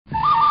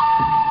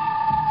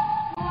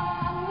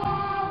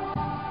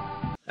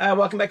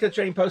Welcome back to the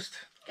Trading Post.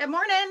 Good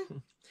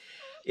morning.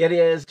 It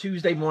is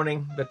Tuesday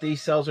morning, but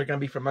these sales are going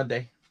to be for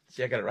Monday.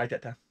 See, I got it right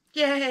that time.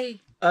 Yay.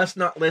 Us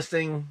not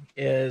listing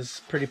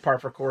is pretty par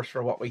for course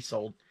for what we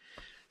sold.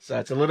 So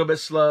it's a little bit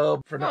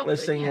slow for not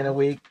listing in a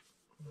week.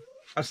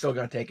 I'm still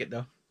going to take it,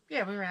 though.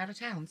 Yeah, we were out of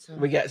town. So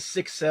we got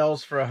 6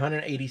 sales for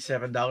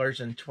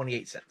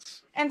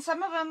 $187.28. And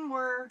some of them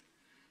were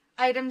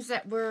items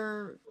that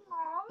were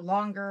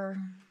longer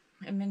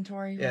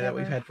inventory. Yeah, that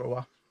we've had for a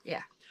while.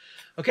 Yeah.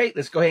 Okay,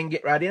 let's go ahead and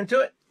get right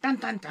into it. Dun,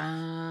 dun,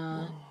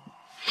 dun.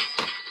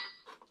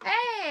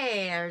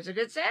 Hey, there's a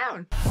good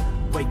sound.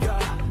 Wake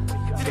up,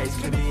 today's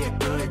gonna be a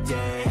good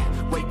day.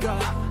 Wake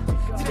up,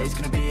 today's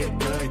gonna be a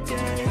good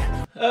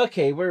day.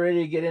 Okay, we're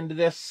ready to get into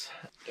this.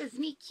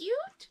 Isn't he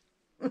cute?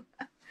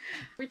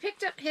 We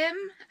picked up him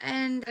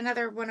and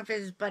another one of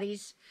his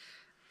buddies.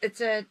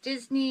 It's a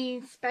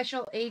Disney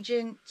special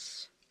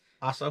agent.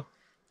 Oso?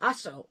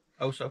 Oso.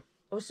 Oso?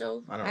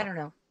 Oso? I don't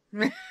know.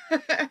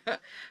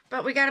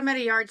 But we got him at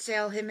a yard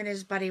sale. Him and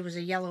his buddy was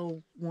a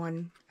yellow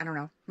one. I don't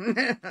know.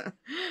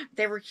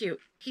 They were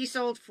cute. He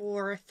sold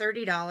for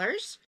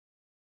 $30.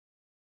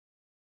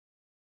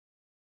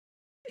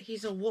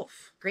 He's a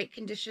wolf. Great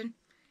condition.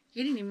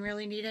 He didn't even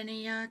really need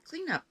any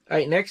cleanup. All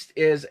right, next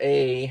is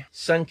a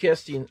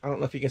Sunkist. I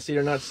don't know if you can see it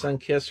or not.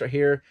 Sunkist right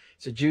here.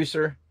 It's a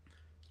juicer.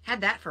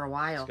 Had that for a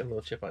while. It's got a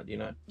little chip on it. Do you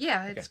know it?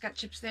 Yeah, it's got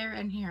chips there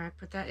and here. I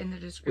put that in the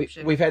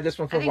description. We've had this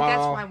one for a while. I think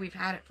that's why we've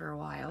had it for a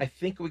while. I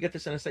think we got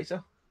this in a state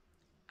sale.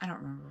 I don't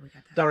remember where we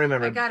got that. Don't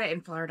remember. I got it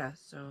in Florida,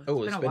 so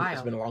it's been a while.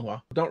 It's been a long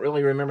while. Don't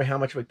really remember how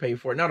much we paid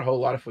for it. Not a whole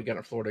lot if we got it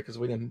in Florida, because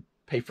we didn't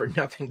pay for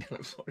nothing down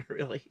in Florida,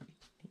 really.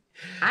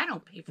 I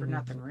don't pay for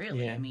nothing,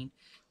 really. Yeah. I mean,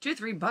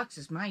 $2-3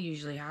 is my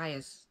usually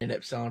highest. Ended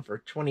up selling for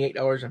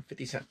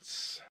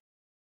 $28.50.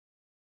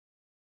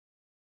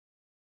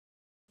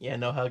 Yeah,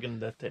 no hugging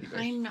the teddy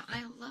bears. I know.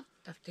 I love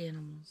stuffed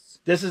animals.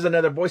 This is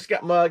another Boy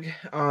Scout mug.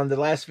 On the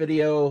last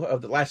video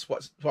of the last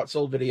what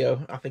sold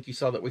video, I think you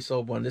saw that we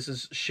sold one. This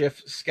is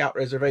Shift Scout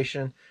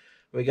Reservation.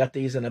 We got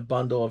these in a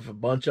bundle of a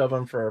bunch of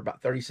them for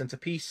about 30 cents a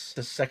piece.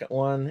 The second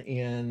one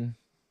in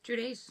 2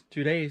 days.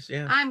 2 days,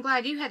 yeah. I'm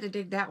glad you had to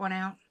dig that one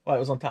out. Well, it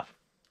was on top.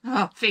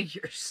 Oh,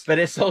 figures. But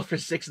it sold for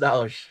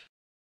 $6.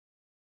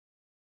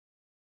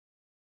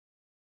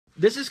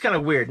 This is kind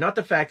of weird. Not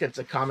the fact that it's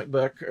a comic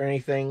book or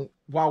anything.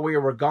 While we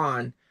were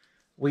gone,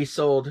 we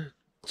sold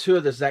 2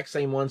 of the exact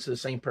same ones to the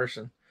same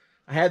person.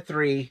 I had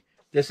 3.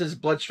 This is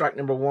Bloodstrike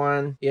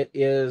 #1. It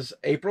is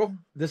April.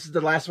 This is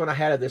the last one I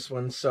had of this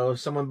one. So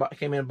someone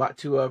came in and bought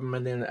 2 of them,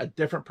 and then a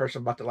different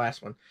person bought the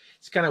last one.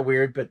 It's kind of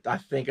weird, but I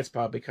think it's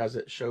probably because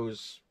it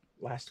shows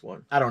last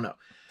one. I don't know.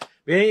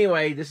 But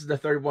anyway, this is the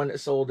 3rd one that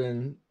sold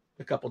in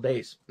a couple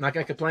days. Not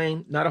going to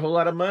complain. Not a whole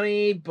lot of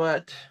money,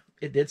 but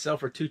it did sell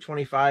for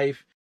 $2.25.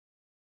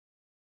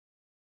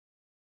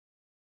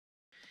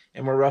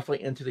 And we're roughly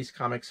into these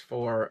comics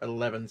for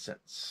 11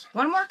 cents.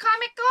 One more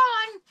comic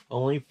gone.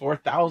 Only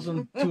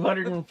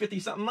 4,250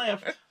 something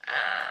left.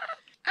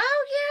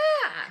 Oh,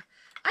 yeah.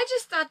 I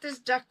just thought this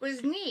duck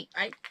was neat.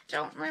 I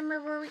don't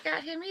remember where we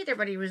got him either,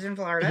 but he was in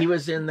Florida. He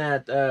was in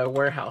that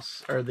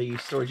warehouse, or the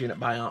storage unit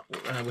buyout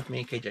with me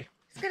and KJ.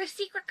 He's got a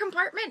secret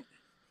compartment.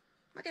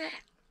 Look at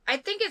that. I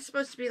think it's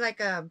supposed to be like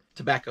a...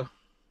 Tobacco.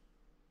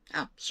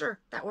 Oh, sure.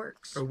 That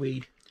works. Or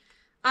weed.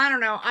 I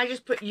don't know. I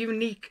just put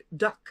unique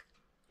duck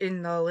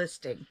in the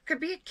listing. Could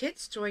be a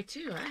kid's toy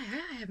too.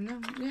 I have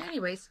no...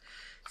 Anyways.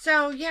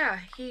 So, yeah.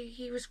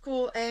 He was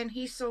cool, and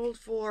he sold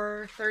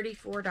for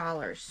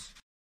 $34.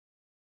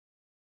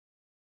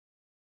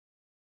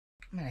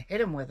 I'm going to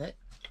hit him with it.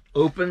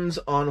 Opens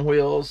on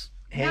wheels.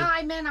 No,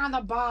 I meant on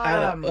the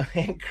bottom.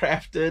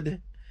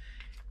 Handcrafted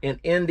in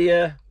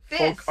India. This.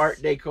 Folk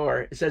art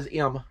decor. It says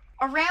M.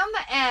 Around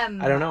the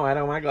M. I don't know. I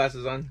don't have my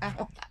glasses on.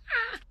 Oh.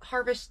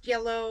 Harvest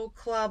Yellow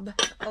Club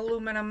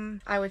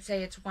aluminum. I would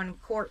say it's 1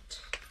 quart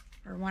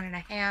or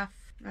 1.5.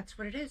 That's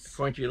what it is.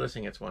 According to your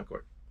listing, it's 1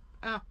 quart.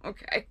 Oh,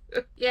 okay.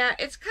 Yeah,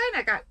 it's kind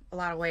of got a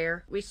lot of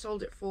wear. We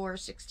sold it for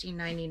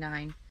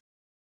 $16.99.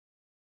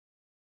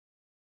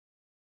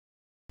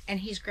 And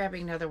he's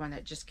grabbing another one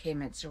that just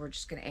came in, so we're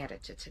just going to add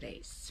it to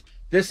today's.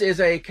 This is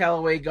a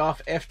Callaway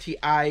Golf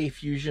FTI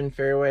Fusion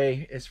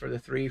Fairway. It's for the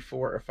 3,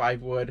 4, or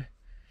 5 wood.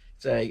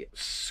 It's a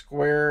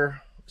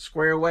square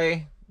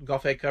way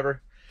golf head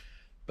cover,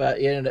 but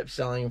it ended up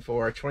selling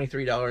for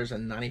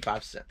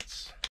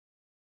 $23.95.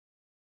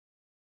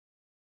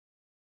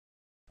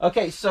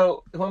 Okay,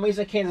 so when we was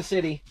in Kansas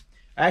City,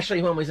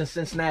 actually when we was in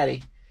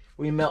Cincinnati,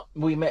 we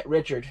met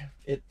Richard.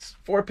 It's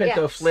 4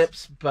 Pinto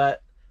flips,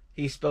 but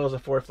he spells a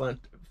Ford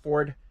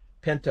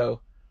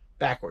Pinto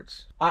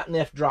backwards.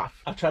 Otnif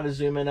Droff. I'll try to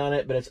zoom in on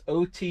it, but it's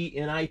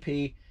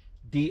OTNIPDROF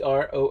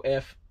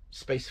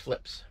space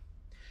flips.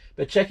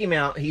 But check him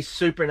out. He's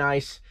super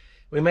nice.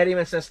 We met him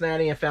in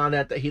Cincinnati and found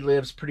out that he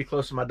lives pretty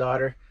close to my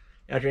daughter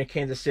out here in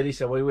Kansas City.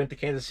 So we went to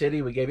Kansas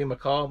City. We gave him a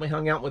call. We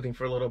hung out with him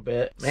for a little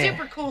bit. Man,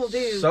 super cool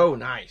dude. So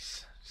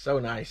nice. So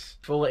nice.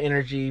 Full of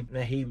energy.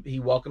 He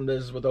welcomed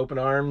us with open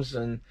arms,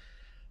 and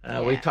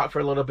We talked for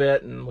a little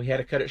bit, and we had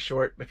to cut it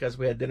short because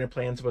we had dinner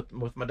plans with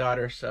my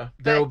daughter. So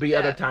there will be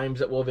other times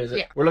that we'll visit.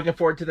 Yeah. We're looking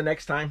forward to the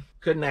next time.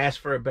 Couldn't ask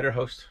for a better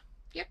host.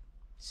 Yep,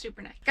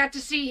 super nice. Got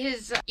to see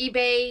his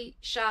eBay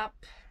shop,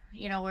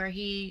 you know, where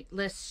he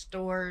lists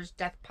stores,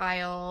 death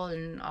pile,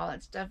 and all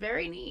that stuff.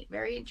 Very neat,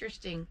 very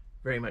interesting.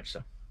 Very much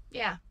so.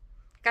 Yeah.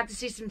 Got to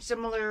see some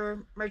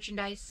similar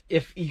merchandise.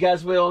 If you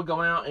guys will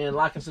go out and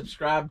like and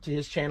subscribe to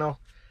his channel.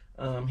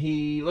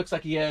 He looks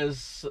like he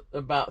has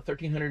about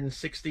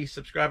 1,360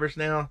 subscribers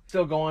now.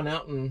 Still going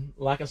out and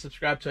like and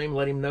subscribe to him.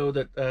 Let him know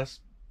that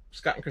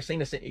Scott and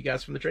Christina sent you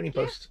guys from the Trading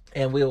Post.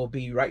 And we will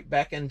be right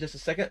back in just a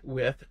second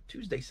with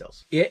Tuesday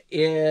sales. It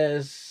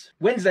is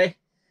Wednesday.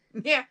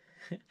 Yeah.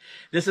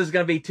 This is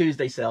going to be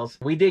Tuesday sales.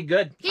 We did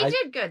good. He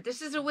did good.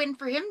 This is a win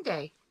for him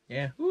day.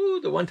 Yeah. Ooh,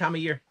 the one time a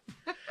year.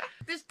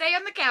 This day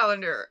on the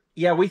calendar.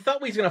 Yeah, we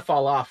thought we was going to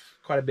fall off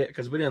quite a bit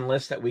because we didn't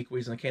list that week we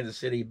was in Kansas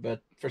City.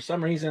 But for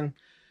some reason,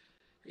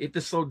 it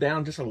just slowed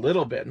down just a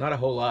little bit. Not a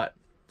whole lot.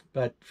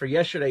 But for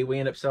yesterday, we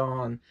ended up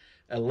selling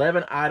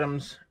 11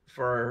 items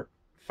for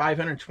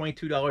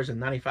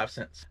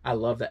 $522.95. I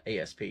love that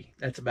ASP.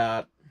 That's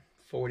about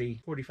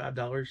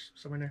 $45,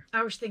 somewhere in there.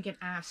 I was thinking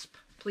asp.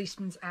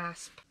 Policeman's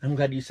asp. I'm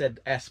glad you said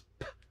ASP.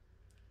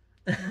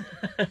 Yeah.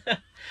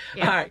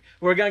 All right,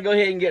 we're going to go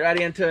ahead and get right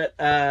into it.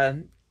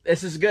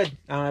 This is good.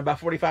 About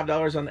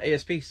 $45 on the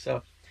ASP,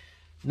 so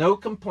no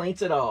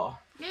complaints at all.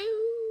 No.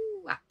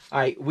 All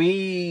right,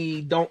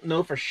 we don't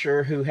know for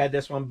sure who had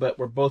this one, but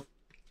we're both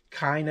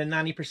kind of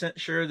 90%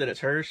 sure that it's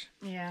hers.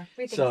 Yeah,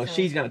 we think So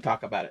she's going to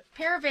talk about it.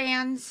 Pair of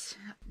Vans,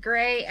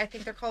 gray. I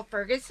think they're called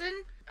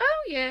Ferguson.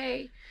 Oh,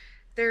 yay.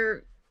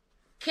 They're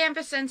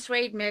canvas and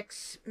suede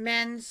mix.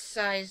 Men's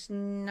size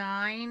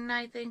 9,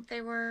 I think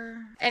they were.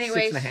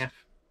 Anyways. 6.5.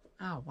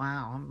 Oh,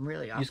 wow. I'm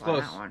really off He's on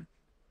close. that one.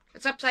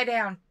 It's upside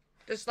down.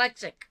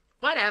 Dyslexic.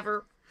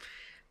 Whatever.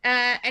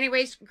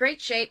 Anyways,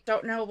 great shape.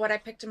 Don't know what I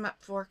picked them up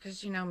for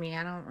because you know me,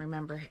 I don't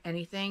remember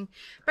anything.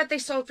 But they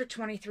sold for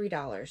 $23.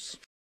 $3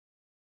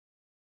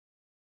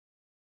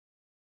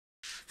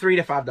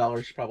 to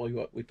 $5 probably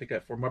what we picked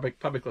up for.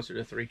 Probably closer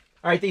to $3.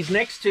 All right, these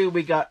next two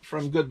we got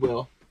from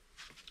Goodwill.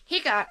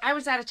 I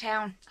was out of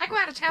town. I go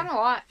out of town a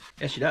lot.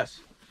 Yes, she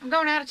does. I'm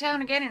going out of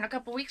town again in a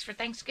couple weeks for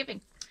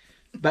Thanksgiving.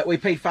 But we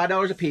paid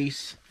 $5 a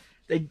piece.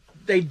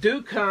 They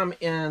do come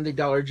in the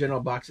Dollar General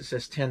box that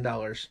says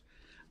 $10.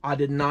 I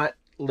did not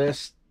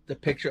list the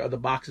picture of the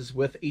boxes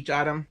with each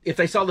item. If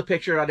they saw the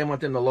picture, I didn't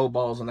want them to low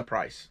balls on the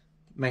price,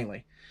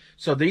 mainly.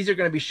 So these are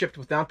going to be shipped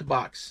without the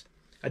box.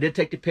 I did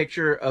take the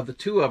picture of the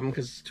two of them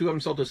because two of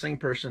them sold to the same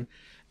person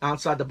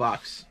outside the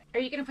box. Are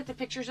you going to put the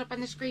pictures up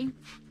on the screen?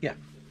 Yeah.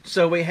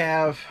 So we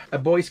have a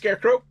boy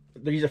scarecrow.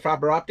 These are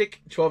fiber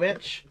optic,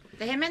 12-inch.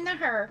 The him and the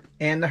her.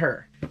 And the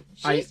her.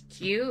 She's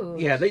cute.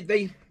 Yeah, they're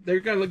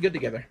going to look good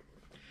together.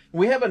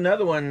 We have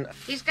another one.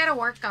 He's got to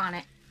work on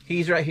it.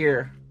 He's right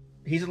here.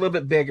 He's a little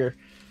bit bigger.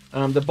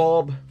 The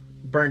bulb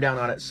burned down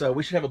on it, so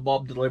we should have a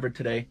bulb delivered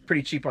today.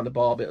 Pretty cheap on the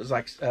bulb. It was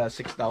like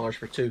 $6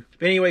 for two.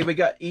 But anyway, we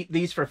got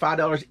these for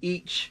 $5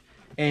 each,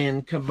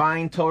 and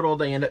combined total,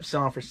 they end up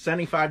selling for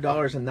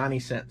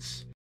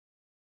 $75.90.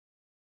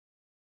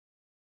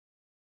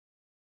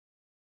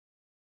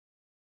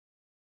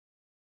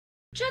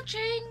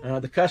 Cha-ching!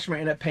 The customer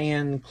ended up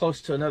paying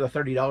close to another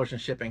 $30 in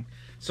shipping.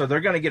 So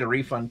they're going to get a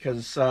refund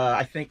because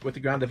I think with the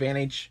Ground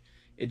Advantage,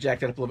 it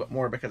jacked it up a little bit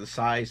more because of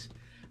size.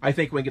 I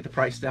think we can get the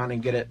price down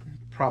and get it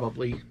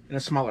probably in a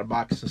smaller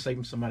box to save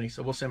them some money.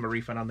 So we'll send them a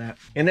refund on that.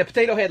 In the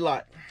potato head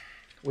lot,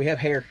 we have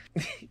hair.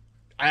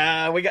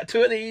 We got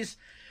two of these.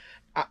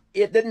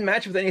 It didn't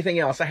match with anything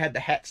else. I had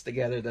the hats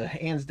together, the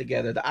hands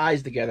together, the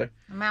eyes together.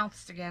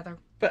 Mouths together.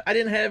 But I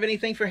didn't have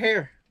anything for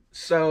hair.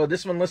 So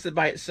this one listed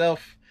by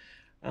itself.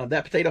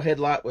 That potato head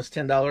lot was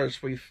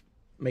 $10. We've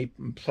made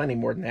plenty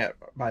more than that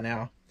by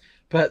now.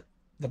 But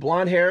the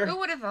blonde hair... Who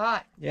would have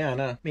thought? Yeah, I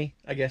know. Me,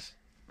 I guess.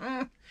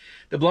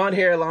 The blonde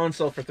hair alone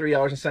sold for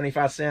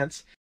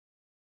 $3.75.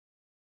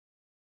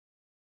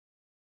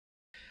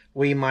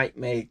 We might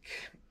make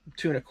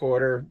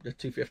 $2.25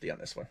 to $2.50 on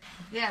this one.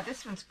 Yeah,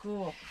 this one's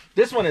cool.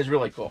 This one is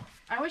really cool.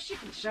 I wish you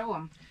could show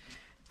them.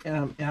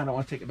 And I don't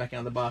want to take it back out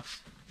of the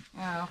box.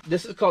 Oh.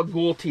 This is called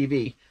Ghoul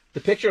TV.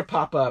 The picture will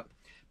pop up,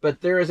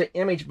 but there is an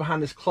image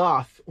behind this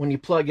cloth. When you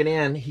plug it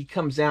in, he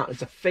comes out.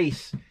 It's a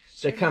face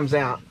that comes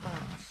out.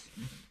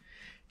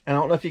 And I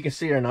don't know if you can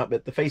see it or not,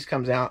 but the face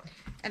comes out.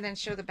 And then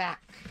show the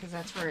back, because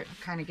that's where it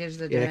kind of gives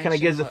the Yeah, it kind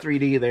of gives the look.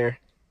 3D there.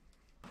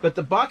 But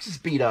the box is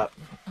beat up.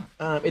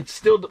 It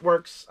still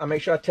works. I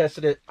make sure I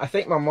tested it. I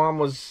think my mom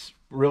was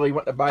really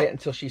wanting to buy it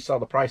until she saw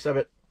the price of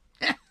it.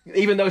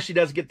 Even though she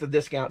does get the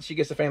discount. She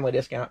gets a family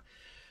discount.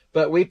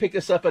 But we picked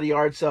this up at a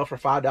yard sale for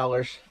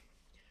 $5.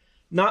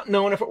 Not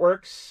knowing if it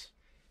works,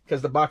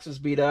 because the box is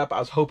beat up. I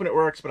was hoping it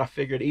works, but I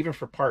figured even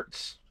for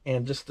parts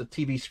and just the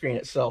TV screen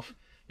itself,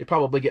 you'd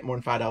probably get more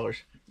than $5.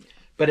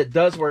 But it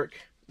does work.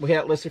 We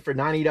had it listed for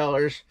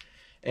 $90,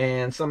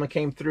 and someone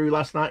came through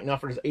last night and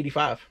offered us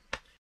 $85.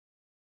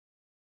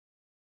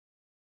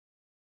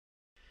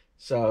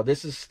 So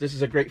this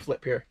is a great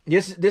flip here.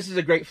 This is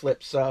a great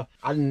flip. So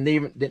I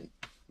didn't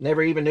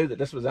Never even knew that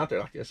this was out there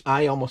like this.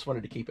 I almost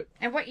wanted to keep it.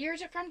 And what year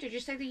is it from? Did you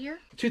say the year?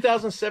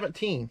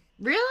 2017.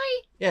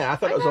 Really? Yeah, I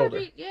thought it was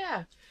older.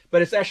 Yeah.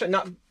 But it's actually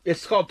not,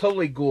 it's called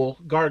Totally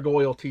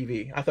Gargoyle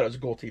TV. I thought it was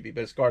Ghoul TV,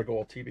 but it's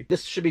Gargoyle TV.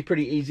 This should be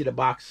pretty easy to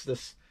box.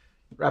 This,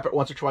 wrap it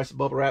once or twice with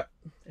bubble wrap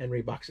and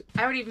rebox it.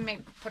 I would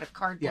even put a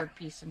cardboard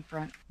piece in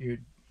front. Your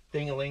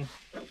ding-a-ling.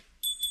 The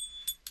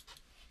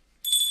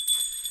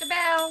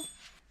bell.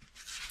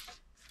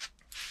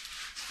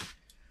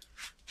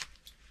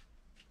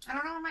 I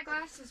don't know where my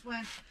glasses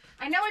went.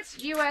 I know it's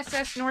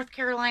USS North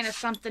Carolina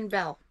something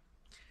bell.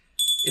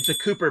 It's a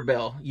Cooper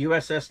Bell,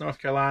 USS North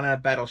Carolina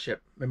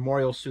Battleship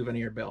Memorial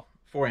Souvenir Bell,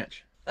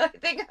 4-inch. I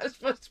think I was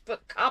supposed to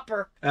put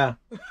copper. Oh.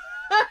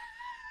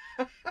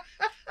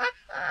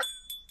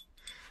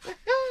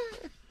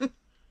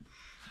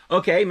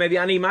 Okay, maybe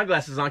I need my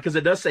glasses on because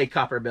it does say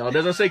Copper Bell. It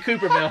doesn't say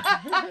Cooper Bell.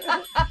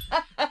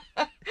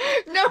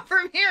 No,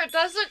 from here it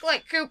does look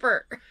like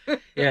Cooper.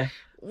 Yeah.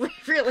 We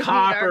really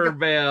Copper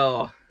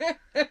Bell.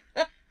 We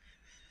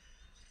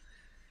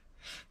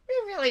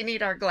really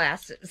need our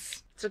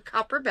glasses. So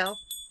Copper Bell,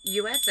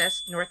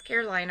 USS North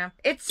Carolina.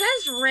 It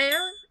says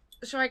rare,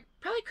 so I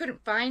probably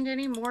couldn't find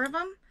any more of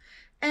them.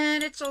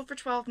 And it sold for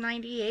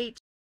 $12.98.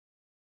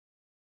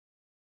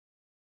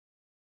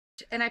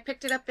 And I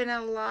picked it up in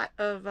a lot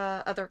of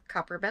other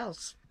Copper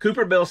Bells.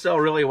 Cooper Bells sell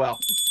really well.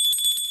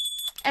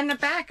 And the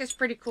back is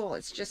pretty cool.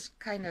 It's just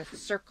kind of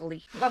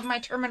circly. Love my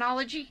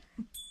terminology.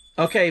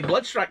 Okay,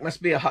 Bloodstrike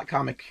must be a hot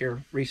comic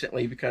here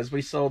recently because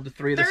we sold the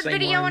 3 of the same ones. Third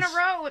video in a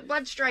row with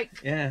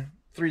Bloodstrike. Yeah,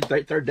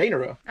 third day in a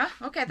row. Oh,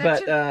 okay,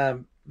 that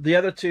too. The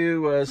other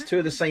 2 was 2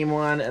 of the same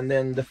one, and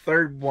then the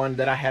third one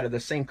that I had of the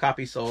same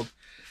copy sold.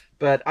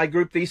 But I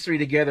grouped these 3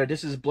 together.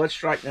 This is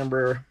Bloodstrike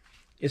number,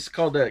 it's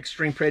called the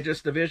Extreme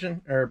Prejudice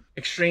Division, or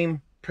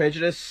Extreme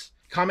Prejudice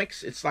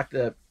Comics. It's like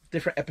the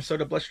different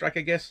episode of Bloodstrike,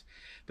 I guess.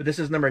 But this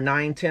is number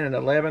 9, 10, and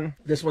 11.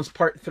 This one's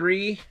part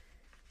 3,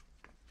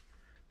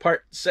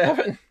 part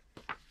 7.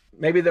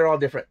 Maybe they're all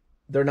different.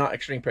 They're not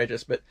Extreme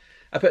Prejudice, but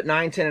I put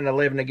 9, 10, and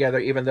 11 together,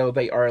 even though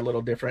they are a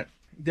little different.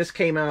 This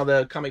came out of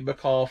the comic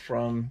book haul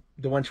from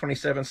the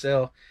 127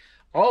 sale.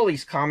 All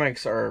these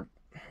comics are,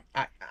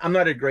 I'm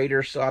not a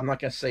grader, so I'm not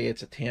going to say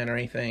it's a 10 or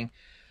anything,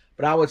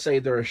 but I would say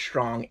they're a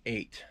strong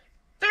 8.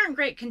 They're in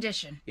great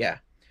condition. Yeah.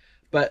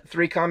 But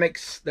 3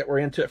 comics that were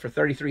into it for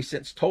 33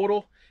 cents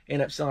total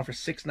ended up selling for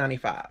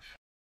 $6.95.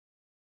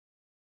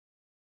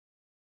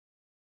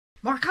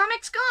 More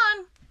comics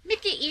gone.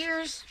 Mickey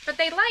ears, but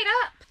they light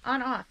up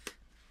on off.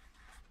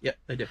 Yep,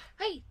 they do.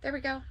 Hey, there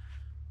we go.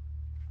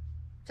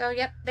 So,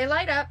 yep, they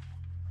light up.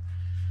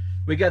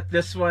 We got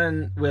this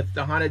one with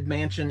the Haunted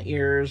Mansion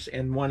ears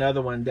and one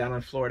other one down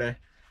in Florida.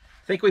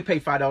 I think we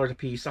paid $5 a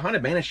piece. The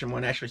Haunted Mansion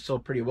one actually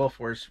sold pretty well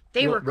for us.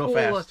 They were real cool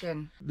fast.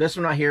 looking. This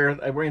one right here,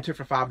 we're into it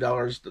for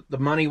 $5. The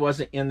money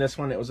wasn't in this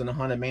one. It was in the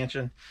Haunted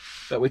Mansion.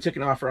 But we took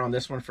an offer on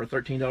this one for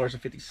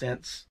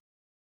 $13.50.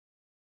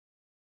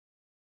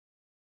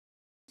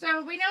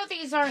 So we know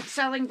these aren't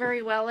selling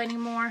very well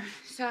anymore.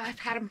 So I've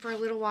had them for a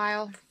little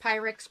while.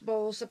 Pyrex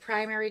bowls, the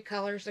primary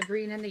colors, the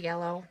green and the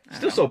yellow.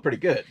 Still sold pretty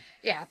good.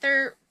 Yeah,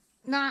 they're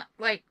not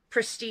like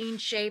pristine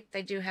shape.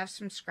 They do have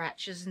some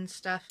scratches and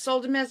stuff.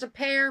 Sold them as a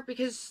pair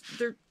because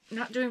they're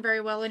not doing very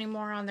well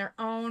anymore on their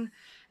own.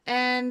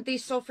 And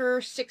these sold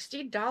for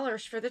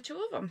 $60 for the 2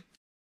 of them.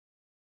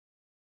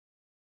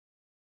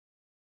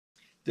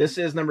 This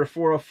is number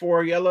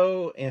 404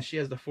 yellow, and she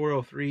has the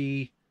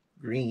 403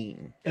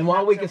 green. And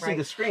while we can see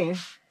the screen...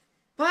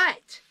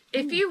 But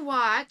if you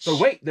watch... But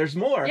wait, there's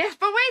more. Yes,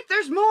 but wait,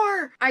 there's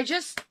more. I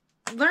just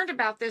learned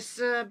about this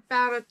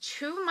about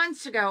 2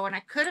 months ago, and I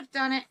could have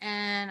done it,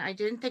 and I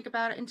didn't think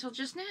about it until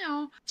just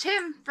now.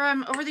 Tim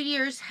from Over the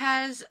Years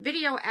has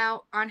video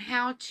out on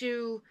how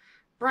to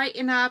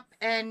brighten up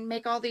and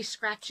make all these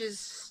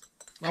scratches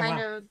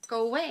kind of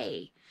go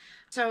away.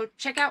 So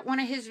check out one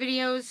of his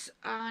videos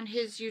on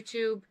his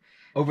YouTube.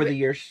 Over the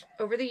Years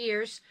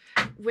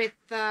with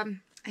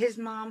his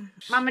mom,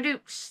 Mama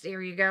Dukes.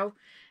 There you go.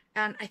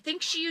 And I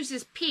think she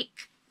uses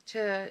Peak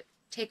to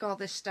take all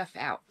this stuff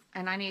out.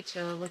 And I need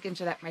to look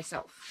into that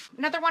myself.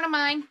 Another one of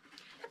mine,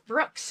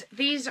 Brooks.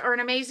 These are an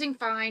amazing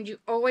find. You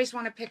always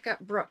want to pick up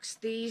Brooks.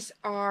 These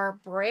are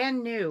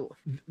brand new.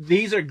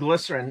 These are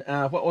Glycerin.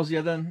 What was the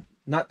other one?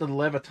 Not the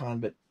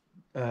Leviton,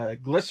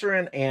 but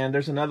Glycerin, and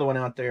there's another one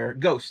out there,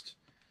 Ghost.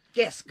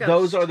 Yes, Ghost.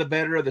 Those are the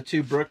better of the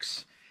 2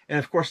 Brooks. And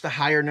of course, the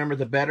higher number,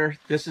 the better.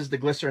 This is the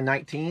Glycerin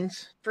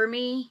 19s. For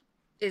me,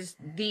 is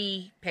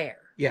the pair.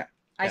 Yeah.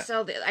 I've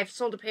sold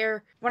a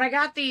pair. When I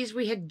got these,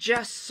 we had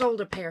just sold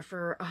a pair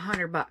for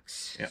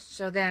 $100. Yeah.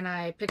 So then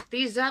I picked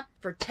these up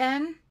for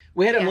 10.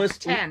 We had them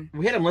listed. 10.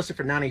 We had them listed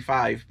for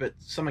 95, but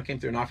someone came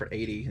through and offered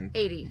 80. And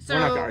 80. So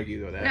we're not gonna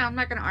argue with that. No, I'm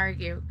not gonna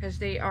argue because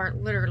they are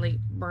literally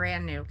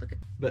brand new. Look at.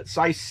 But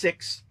size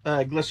 6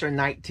 Glycerin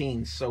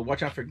 19s. So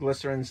watch out for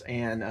Glycerins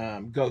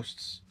and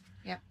Ghosts.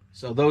 Yep.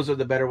 So those are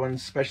the better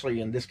ones, especially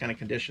in this kind of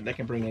condition. They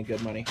can bring in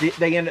good money.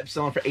 They end up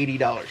selling for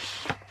 $80.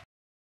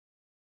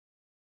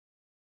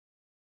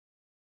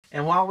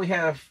 And while we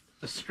have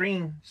the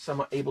screen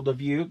somewhat able to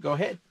view, go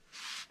ahead.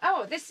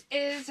 Oh, this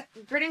is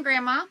Grit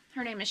Grandma.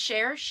 Her name is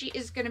Cher. She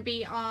is going to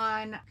be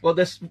on... Well,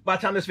 by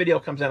the time this video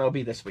comes out, it'll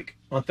be this week.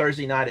 On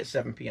Thursday night at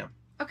 7 p.m.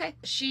 Okay.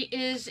 She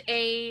is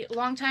a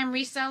longtime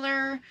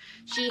reseller.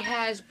 She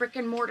has brick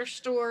and mortar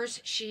stores.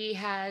 She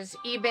has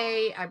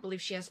eBay. I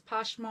believe she has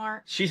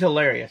Poshmark. She's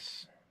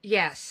hilarious.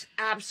 Yes,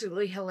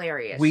 absolutely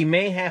hilarious. We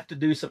may have to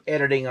do some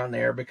editing on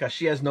there because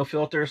she has no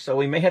filter, so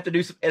we may have to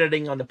do some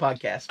editing on the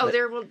podcast. Oh,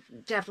 there will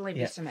definitely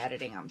be some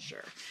editing, I'm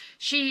sure.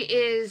 She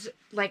is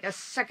like a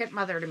second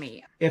mother to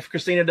me. If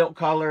Christina don't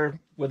call her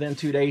within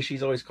 2 days,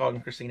 she's always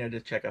calling Christina to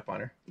check up on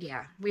her.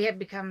 Yeah, we have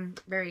become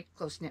very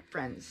close-knit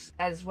friends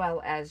as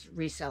well as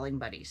reselling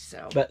buddies.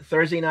 So, but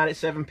Thursday night at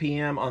 7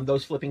 p.m. on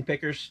those flipping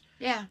pickers,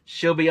 yeah,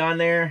 she'll be on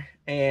there,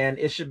 and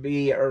it should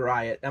be a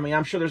riot. I mean,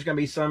 I'm sure there's going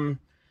to be some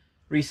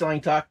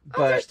reselling talk,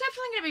 but there's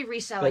definitely going to be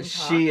reselling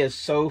talk. She is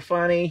so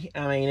funny.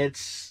 I mean,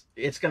 it's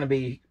going to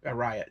be a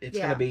riot. It's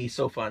going to be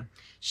so fun.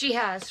 She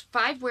has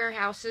 5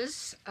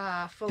 warehouses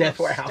full death of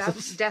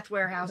warehouses. Stuff. Death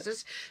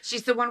warehouses.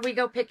 She's the one we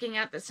go picking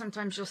up, but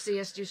sometimes you'll see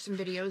us do some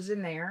videos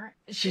in there.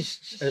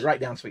 She's right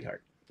down,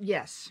 sweetheart.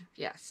 Yes,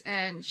 yes.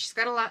 And she's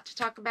got a lot to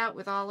talk about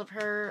with all of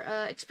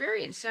her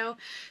experience. So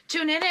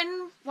tune in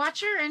and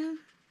watch her. And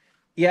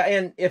yeah,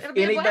 and if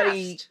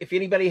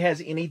anybody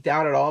has any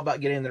doubt at all about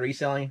getting the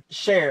reselling,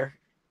 Cher,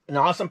 an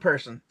awesome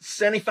person,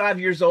 75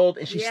 years old,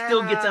 and she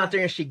still gets out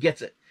there and she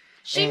gets it.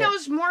 She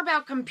knows more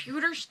about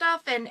computer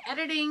stuff and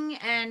editing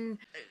and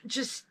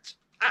just...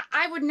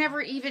 I would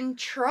never even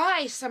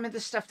try some of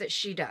the stuff that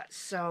she does.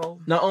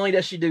 So not only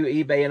does she do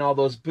eBay and all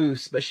those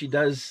booths, but she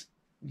does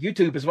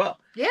YouTube as well.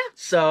 Yeah.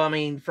 So, I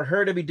mean, for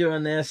her to be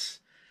doing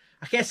this,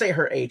 I can't say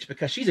her age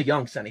because she's a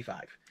young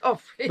 75. Oh.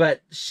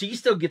 But she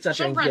still gets up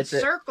there and gets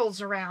it. She'll run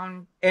circles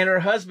around. And her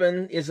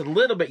husband is a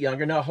little bit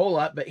younger, not a whole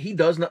lot, but he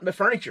does nothing but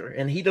furniture.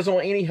 And he doesn't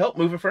want any help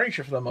moving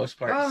furniture for the most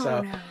part. Oh,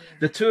 so no.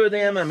 The two of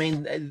them, I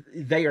mean,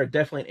 they are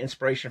definitely an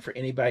inspiration for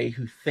anybody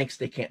who thinks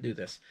they can't do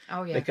this.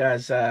 Oh, yeah.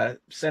 Because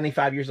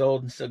 75 years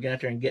old and still getting out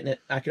there and getting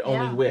it, I could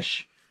only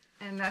wish.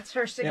 And that's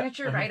her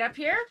signature right up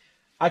here.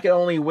 I can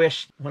only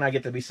wish when I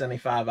get to be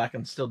 75, I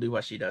can still do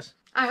what she does.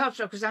 I hope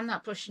so, because I'm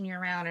not pushing you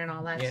around and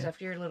all that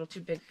stuff. You're a little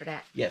too big for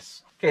that.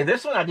 Yes. Okay,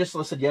 this one I just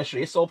listed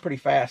yesterday. It sold pretty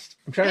fast.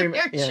 I'm trying to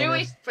remember.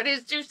 Chewy put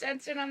his 2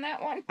 cents in on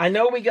that one. I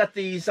know we got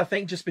these, I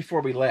think, just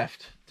before we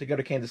left to go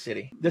to Kansas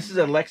City. This is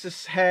a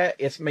Lexus hat.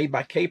 It's made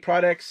by K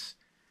Products.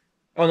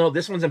 Oh, no,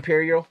 this one's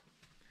Imperial.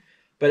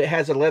 But it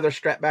has a leather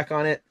strap back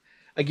on it.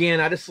 Again,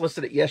 I just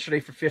listed it yesterday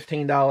for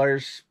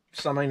 $15.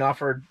 Somebody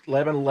offered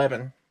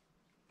 $11.11.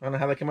 I don't know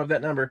how they come up with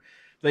that number.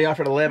 They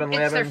offered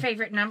 $11.11. It's their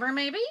favorite number,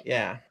 maybe?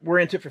 Yeah. We're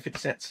into it for 50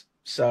 cents.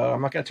 So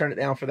I'm not going to turn it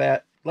down for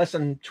that. Less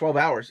than 12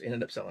 hours it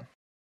ended up selling.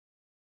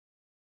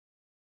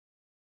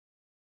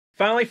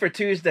 Finally, for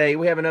Tuesday,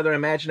 we have another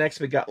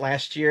Imaginext we got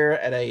last year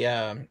at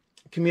a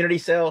community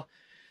sale.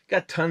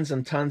 Got tons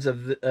and tons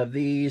of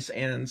these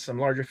and some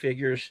larger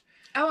figures.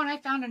 Oh, and I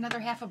found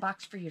another half a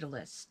box for you to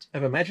list.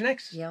 Of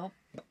Imaginext? Yep.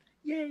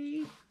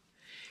 Yay.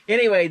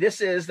 Anyway, this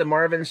is the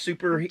Marvel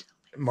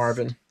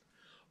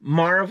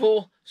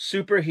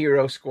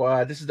Superhero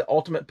Squad. This is the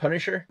Ultimate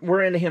Punisher.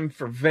 We're into him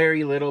for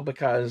very little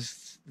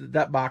because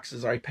that box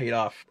has already paid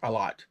off a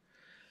lot.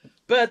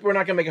 But we're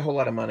not going to make a whole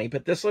lot of money.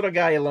 But this little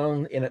guy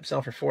alone ended up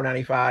selling for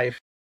 $4.95.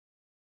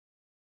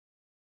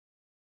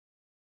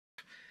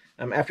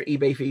 After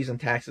eBay fees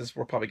and taxes,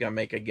 we're probably going to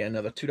make, again,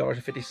 another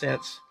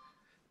 $2.50.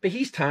 But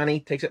he's tiny,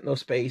 takes up no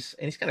space,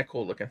 and he's kind of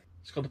cool looking.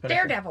 It's called the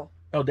Punisher. Daredevil.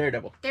 Oh,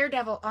 Daredevil.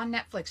 Daredevil on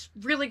Netflix.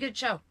 Really good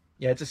show.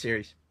 Yeah, it's a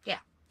series. Yeah.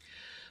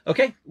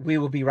 Okay, we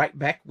will be right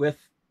back with...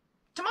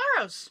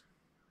 Tomorrow's.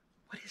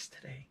 What is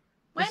today?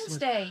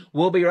 Wednesday.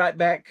 We'll be right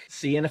back.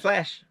 See you in a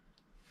flash.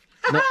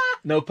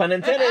 No pun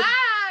intended.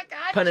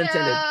 Gotcha. Pun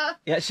intended.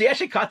 Yeah, she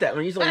actually caught that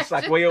one. Usually it's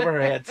like way over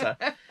her head. So,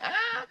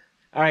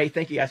 all right,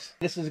 thank you guys.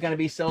 This is going to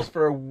be sales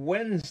for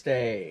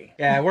Wednesday.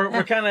 Yeah,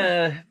 we're kind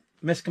of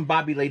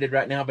miscombobulated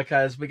right now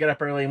because we got up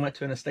early and went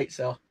to an estate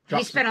sale.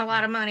 He spent a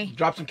lot of money.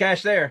 Dropped some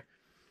cash there.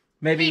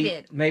 Maybe he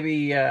did.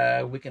 Maybe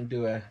we can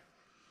do a...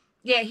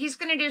 Yeah, he's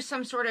going to do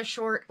some sort of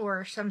short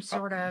or some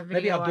sort of video.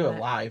 Maybe I'll do a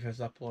live as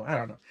upload. I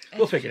don't know.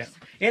 We'll figure it out.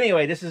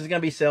 Anyway, this is going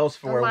to be sales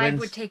for a live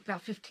would take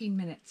about 15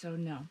 minutes, so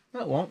no.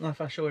 No, it won't. Not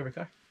if I show every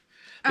car.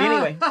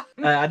 Anyway,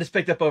 I just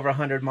picked up over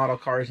 100 model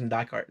cars and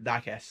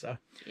diecast. So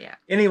yeah.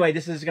 Anyway,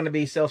 this is going to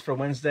be sales for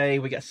Wednesday.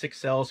 We got 6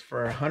 sales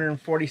for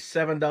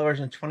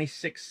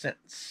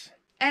 $147.26.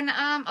 And a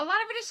lot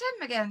of it is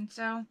him again.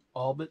 So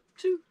all but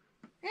 2.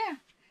 Yeah.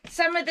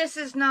 Some of this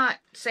is not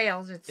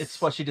sales. It's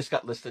what she just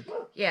got listed.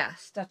 Yeah,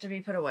 stuff to be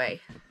put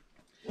away.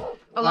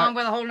 Along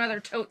with a whole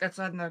nother tote that's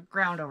on the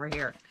ground over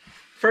here.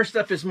 First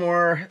up is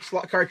more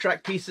slot car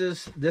track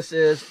pieces. This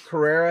is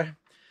Carrera.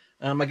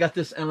 I got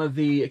this out of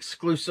the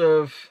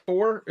exclusive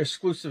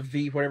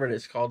V, whatever it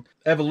is called,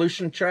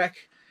 Evolution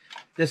track.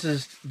 This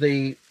is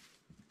the...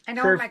 I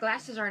know where my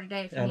glasses are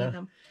today if you need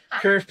them.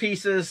 Curve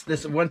pieces.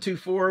 This is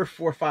 124,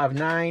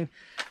 459.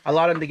 I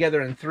lot them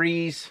together in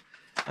 3s.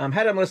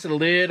 Had them listed a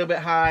little bit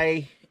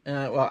high.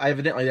 Well,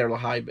 evidently they're a little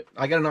high, but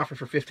I got an offer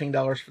for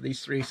 $15 for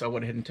these 3, so I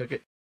went ahead and took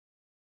it.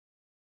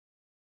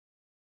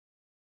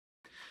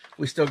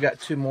 we still got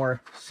 2 more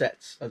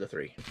sets of the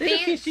 3.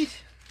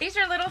 These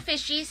are little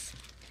fishies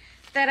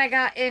that I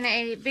got in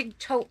a big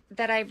tote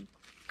that I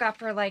got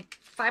for like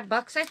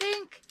 $5, I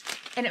think.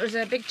 And it was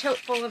a big tote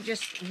full of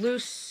just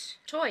loose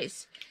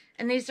toys.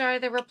 And these are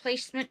the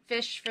replacement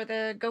fish for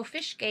the Go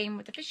Fish game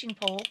with the fishing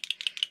pole.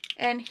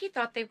 And he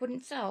thought they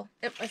wouldn't sell.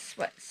 It was,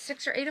 what,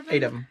 6 or 8 of them?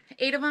 8 of them.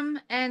 8 of them,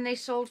 and they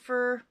sold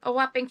for a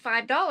whopping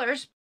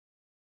 $5.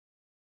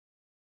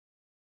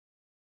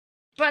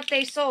 But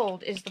they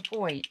sold, is the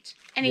point.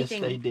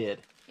 Anything. Yes, they did.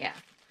 Yeah.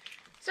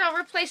 So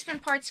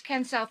replacement parts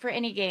can sell for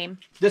any game.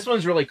 This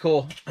one's really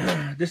cool.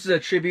 This is a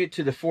tribute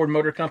to the Ford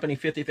Motor Company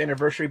 50th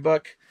anniversary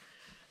book.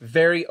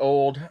 Very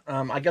old.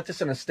 I got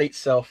this in a estate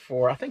sale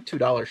for, I think,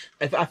 $2.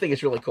 I think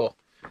it's really cool.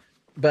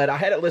 But I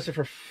had it listed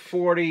for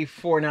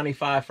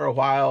 $44.95 for a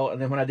while,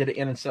 and then when I did it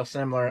in and sell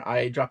similar,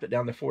 I dropped it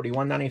down to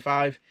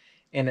 $41.95,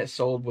 and it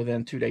sold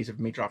within 2 days of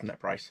me dropping that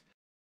price.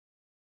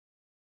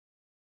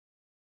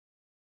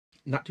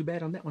 Not too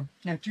bad on that one.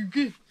 Not too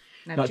good.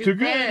 Not too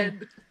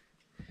good.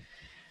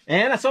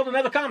 And I sold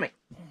another comic.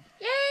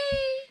 Yay!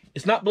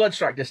 It's not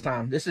Bloodstrike this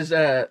time. This is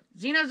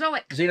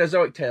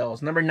Xenozoic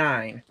Tales, number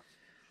 9.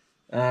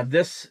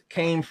 This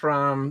came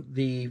from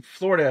the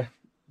Florida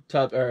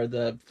tub, or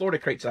the Florida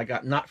crates I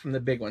got, not from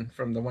the big one,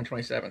 from the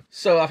 127.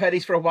 So I've had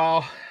these for a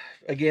while.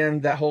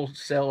 Again, that whole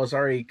sale is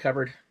already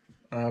covered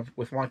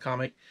with one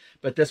comic,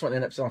 but this one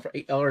ended up selling for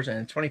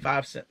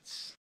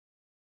 $8.25.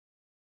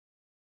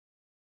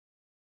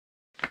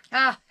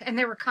 And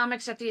there were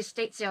comics at the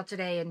estate sale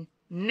today, and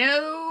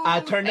no, I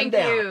turned them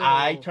down.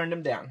 I turned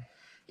them down.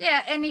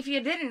 Yeah, and if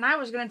you didn't, I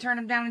was going to turn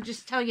them down and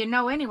just tell you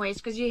no anyways,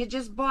 because you had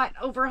just bought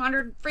over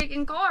 100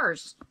 freaking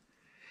cars.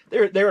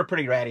 They were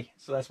pretty ratty,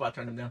 so that's why I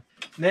turned them down.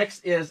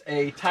 Next is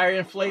a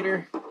tire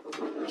inflator.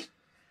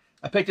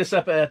 I picked this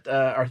up at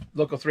our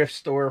local thrift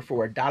store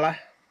for $1.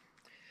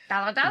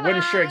 $1.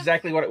 Wasn't sure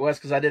exactly what it was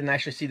because I didn't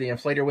actually see the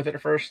inflator with it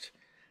at first.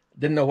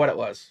 Didn't know what it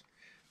was.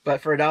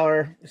 But for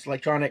 $1, it's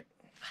electronic.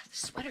 The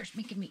sweater's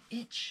making me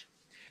itch.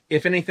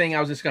 If anything, I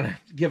was just going to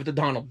give it to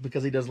Donald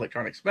because he does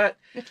electronics. But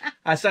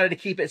I decided to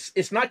keep it.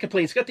 It's not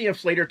complete. It's got the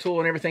inflator tool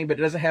and everything, but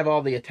it doesn't have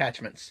all the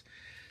attachments.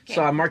 Okay.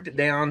 So I marked it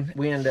down.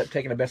 We ended up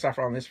taking the best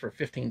offer on this for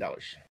 $15.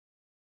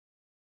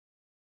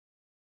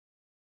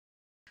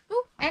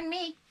 Ooh, and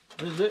me.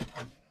 What is it?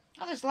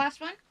 Oh, there's the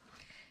last one.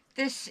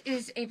 This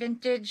is a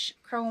vintage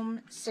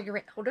chrome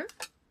cigarette holder.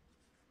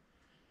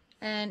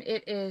 And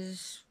it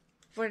is,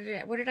 what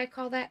did I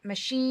call that?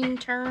 Machine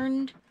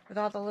turned with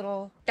all the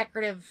little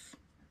decorative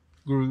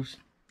grooves.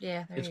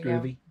 Yeah, there it's you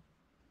groovy.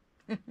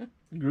 Go.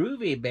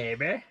 Groovy,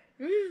 baby.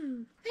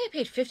 I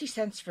paid 50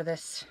 cents for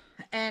this,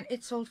 and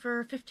it sold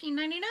for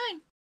 $15.99.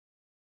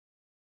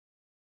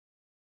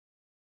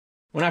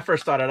 When I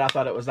first started, I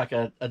thought it was like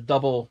a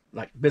double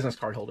business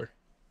card holder.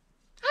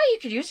 Oh, you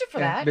could use it for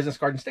that. Business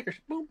card and stickers.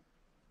 Boom.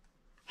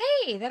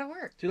 Hey, that'll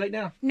work. Too late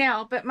now.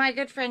 No, but my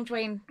good friend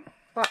Dwayne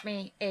bought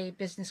me a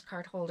business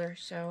card holder,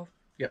 so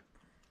yep.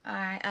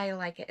 I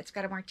like it. It's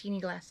got a martini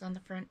glass on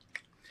the front,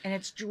 and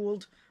it's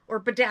jeweled or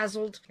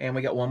bedazzled. And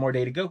we got one more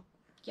day to go.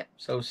 Yep.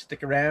 So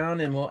stick around,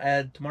 and we'll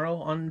add tomorrow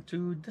on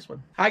to this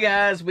one. Hi,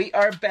 guys. We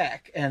are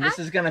back, and this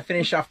is going to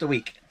finish off the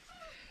week.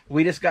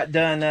 We just got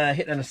done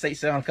hitting an estate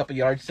sale and a couple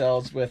yard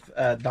sales with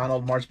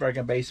Donald Marsburg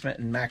in Basement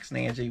and Max and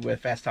Angie with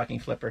Fast Talking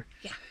Flipper.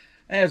 Yeah.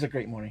 It was a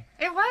great morning.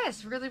 It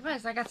was. It really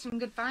was. I got some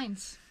good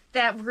finds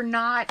that were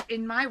not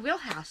in my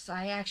wheelhouse.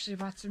 I actually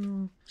bought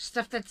some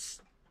stuff that's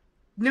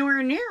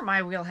nowhere near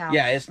my wheelhouse.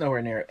 Yeah, it's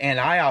nowhere near. And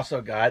I also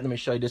got, let me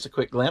show you just a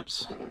quick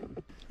glimpse.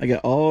 I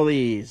got all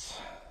these.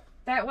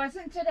 That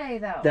wasn't today,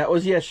 though. That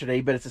was yesterday,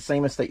 but it's the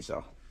same estate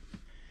sale.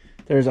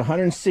 There's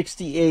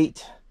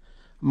 168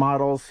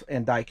 models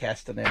and die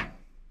cast in there.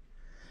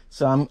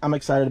 So I'm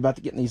excited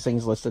about getting these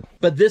things listed.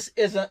 But this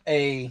isn't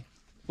a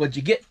what'd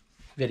you get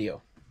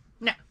video.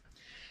 No.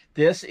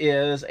 This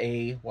is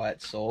a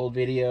what sold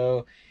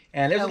video.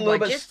 And it's a little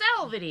bit what'd you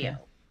sell video.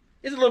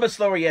 It's a little bit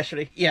slower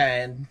yesterday. Yeah,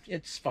 and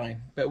it's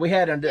fine. But we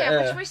had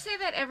which we say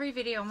that every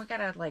video, and we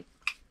gotta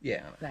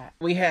yeah. That.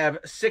 We have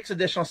 6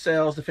 additional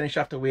sales to finish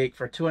off the week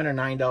for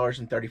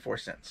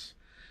 $209.34.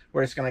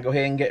 We're just going to go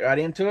ahead and get right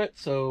into it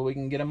so we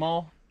can get them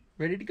all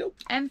ready to go.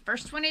 And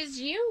first one is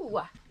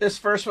you. This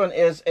first one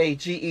is a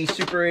GE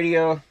Super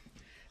Radio.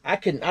 I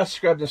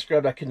scrubbed and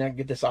scrubbed. I could not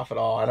get this off at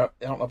all. I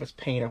don't know if it's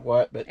paint or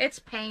what, but it's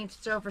paint.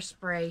 It's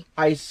overspray.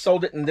 I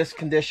sold it in this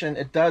condition.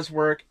 It does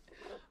work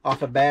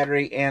off a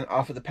battery and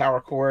off of the power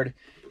cord.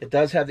 It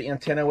does have the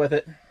antenna with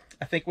it.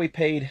 I think we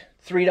paid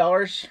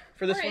 $3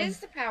 for this one. Where is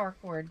the power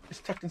cord?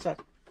 It's tucked inside.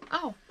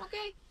 Oh,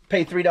 okay.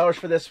 Paid $3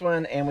 for this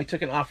one, and we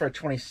took an offer of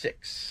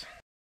 $26.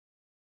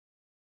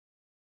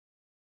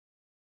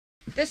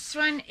 This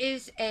one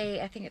is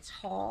I think it's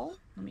Hall.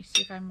 Let me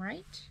see if I'm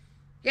right.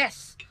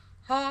 Yes,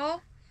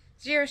 Hall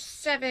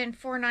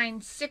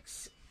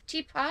 07496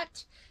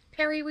 teapot,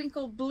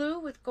 periwinkle blue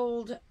with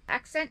gold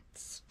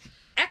accents.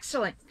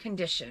 Excellent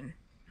condition.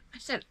 I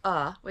said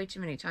way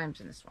too many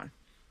times in this one.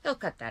 He'll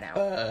cut that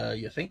out.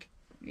 You think?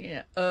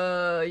 Yeah.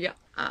 Yeah.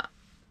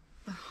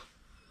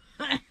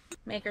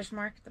 Maker's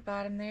mark at the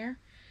bottom there.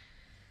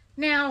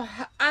 Now,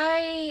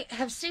 I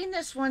have seen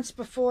this once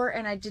before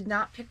and I did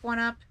not pick one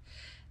up.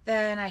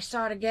 Then I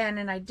saw it again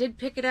and I did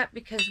pick it up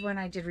because when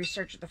I did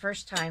research it the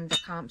first time, the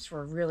comps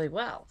were really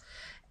well.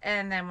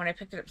 And then when I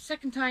picked it up the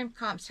second time,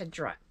 comps had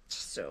dropped.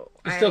 So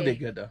It still did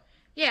good, though.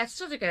 Yeah, it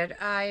still did good.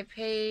 I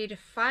paid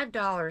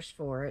 $5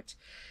 for it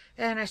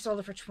and I sold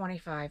it for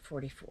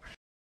 $25.44.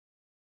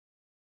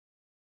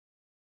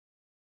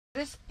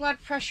 This blood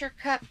pressure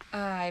cup,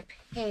 I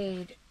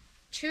paid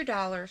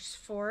 $2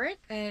 for it,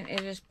 and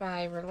it is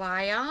by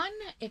Rely On.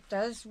 It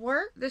does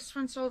work. This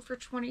one sold for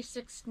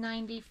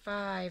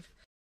 $26.95.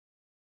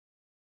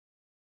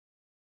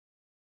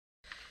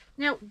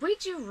 Now, we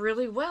do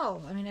really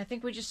well. I mean, I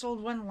think we just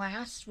sold one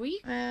last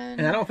week.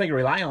 And I don't think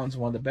Rely On's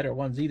one of the better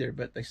ones either,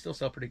 but they still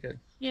sell pretty good.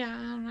 Yeah,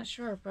 I'm not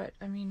sure, but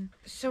I mean,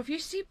 so if you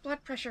see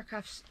blood pressure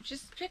cuffs,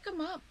 just pick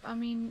them up. I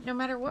mean, no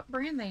matter what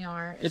brand they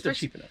are. If they're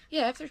cheap enough.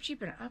 Yeah, if they're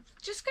cheap enough. I'm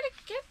just going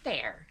to get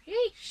there.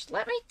 Hey,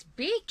 let me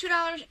be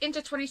 $2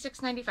 into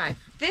 $26.95.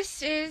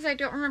 This is, I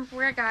don't remember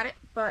where I got it,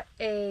 but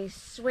a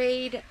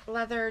suede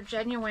leather,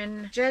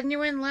 genuine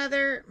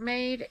leather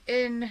made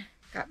in...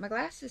 Got my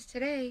glasses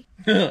today.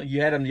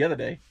 You had them the other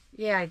day.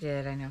 Yeah, I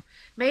did. I know.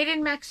 Made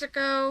in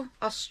Mexico,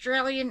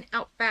 Australian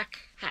Outback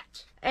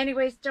hat.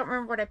 Anyways, don't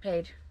remember what I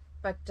paid,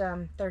 but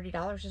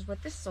 $30 is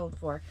what this sold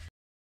for.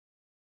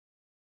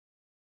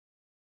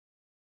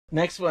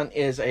 Next one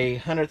is a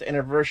 100th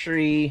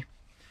anniversary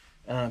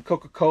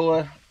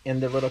Coca-Cola in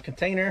the little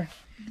container.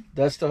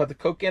 Does still have the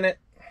Coke in it,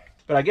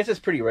 but I guess it's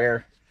pretty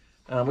rare.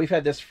 We've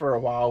had this for a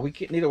while.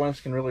 Neither one of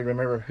us can really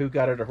remember who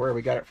got it or where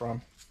we got it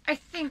from. I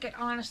think it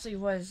honestly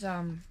was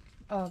a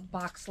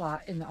box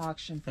lot in the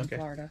auction from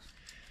Florida.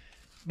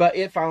 But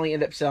it finally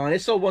ended up selling.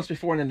 It sold once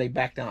before and then they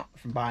backed out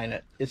from buying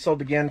it. It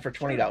sold again for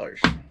 $20.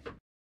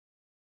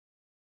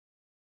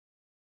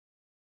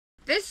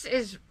 This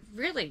is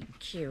really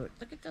cute.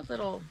 Look at the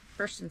little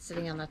person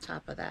sitting on the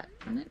top of that.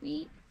 Isn't that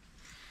neat?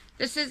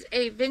 This is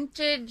a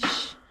vintage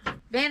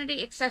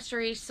vanity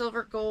accessory,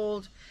 silver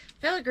gold,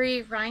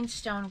 filigree,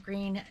 rhinestone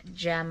green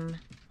gem.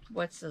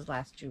 What's the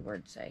last two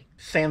words say?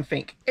 Sam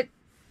Fink. It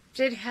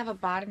did have a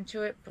bottom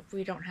to it, but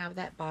we don't have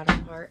that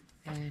bottom part,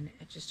 and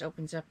it just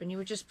opens up, and you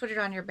would just put it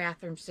on your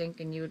bathroom sink,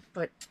 and you would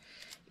put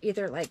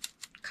either like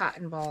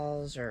cotton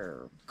balls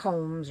or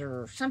combs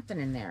or something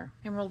in there.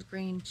 Emerald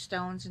green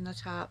stones in the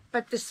top,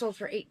 but this sold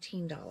for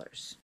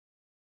 $18.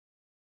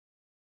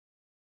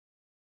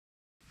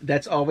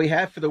 That's all we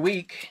have for the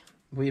week.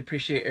 We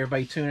appreciate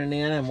everybody tuning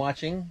in and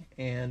watching,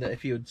 and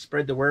if you would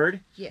spread the word.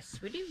 Yes,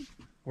 we do.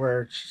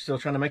 We're still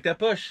trying to make that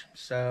push,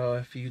 so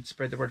if you'd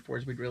spread the word for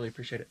us, we'd really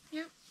appreciate it.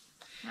 Yep.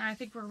 I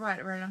think we're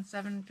what? We're on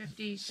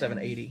 750?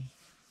 780.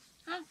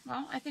 Oh,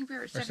 well, I think we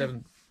were at or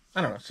 7.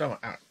 I don't know.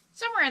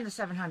 Somewhere in the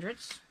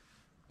 700s.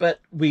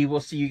 But we will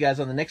see you guys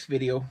on the next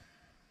video.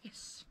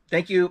 Yes.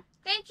 Thank you.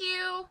 Thank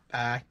you.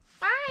 Bye.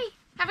 Bye.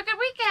 Have a good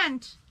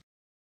weekend.